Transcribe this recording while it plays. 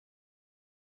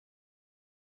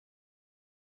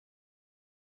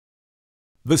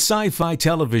The sci-fi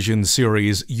television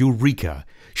series Eureka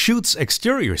shoots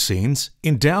exterior scenes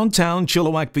in downtown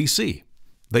Chilliwack, BC.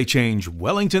 They change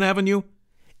Wellington Avenue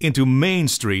into Main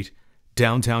Street,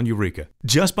 downtown Eureka,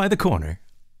 just by the corner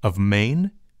of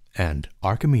Main and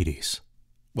Archimedes.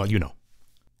 Well, you know.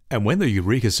 And when the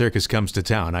Eureka Circus comes to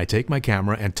town, I take my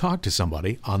camera and talk to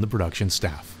somebody on the production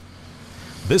staff.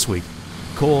 This week,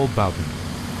 Cole Boughton.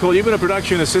 Cole, you've been a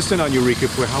production assistant on Eureka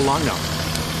for how long now?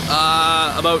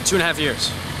 About 2.5 years.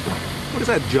 What is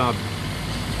that job?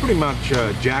 It's pretty much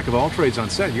jack of all trades on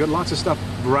set. You got lots of stuff,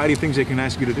 variety of things they can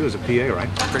ask you to do as a PA, right?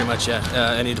 Pretty much,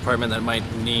 yeah. Any department that might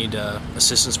need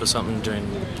assistance with something during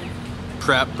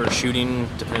prep or shooting,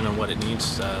 depending on what it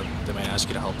needs, they might ask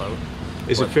you to help out.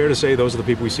 Is it fair to say those are the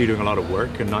people we see doing a lot of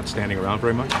work and not standing around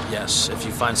very much? Yes. If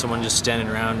you find someone just standing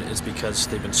around, it's because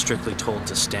they've been strictly told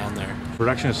to stand there.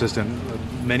 Production assistant,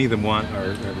 many of them want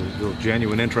a real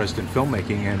genuine interest in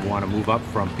filmmaking and want to move up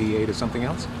from PA to something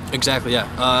else? Exactly, yeah.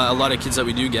 A lot of kids that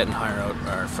we do get and hire out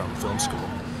are from film school.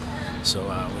 So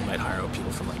we might hire out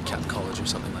people from like Cap College or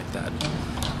something like that.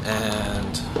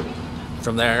 And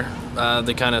from there,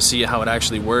 they kind of see how it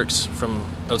actually works from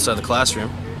outside the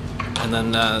classroom. And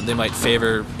then they might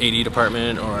favor AD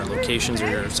department or locations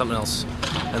or something else.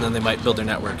 And then they might build their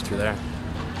network through there.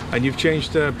 And you've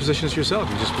changed positions yourself.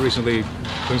 You're just recently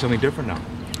doing something different now.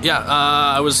 Yeah,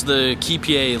 I was the key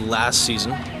PA last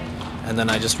season. And then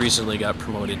I just recently got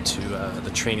promoted to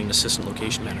the training assistant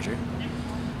location manager.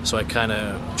 So I kind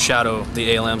of shadow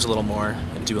the ALMs a little more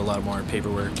and do a lot more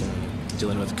paperwork and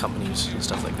dealing with companies and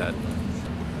stuff like that.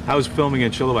 How's filming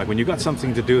in Chilliwack? When you've got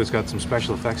something to do that's got some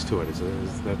special effects to it, is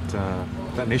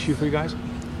that an issue for you guys?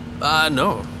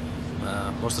 No.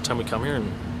 Most of the time we come here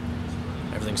and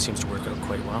everything seems to work out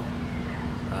quite well.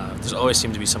 There's always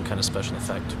seemed to be some kind of special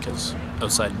effect because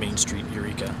outside Main Street,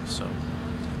 Eureka, so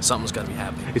something's got to be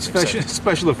happening. It's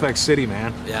special effects city,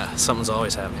 man. Yeah, something's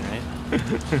always happening, right?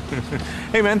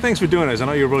 Hey, man, thanks for doing this. I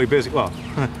know you're really busy. Well,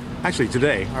 actually,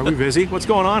 today, are we busy? What's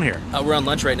going on here? We're on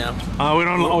lunch right now.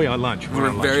 Oh, yeah, lunch. We're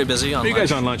on lunch. very busy on lunch. You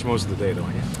guys on lunch most of the day, though,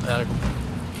 aren't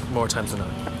you? More times than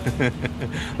not.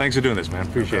 Thanks for doing this, man.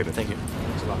 Appreciate it. Thank you.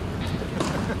 Thanks a lot.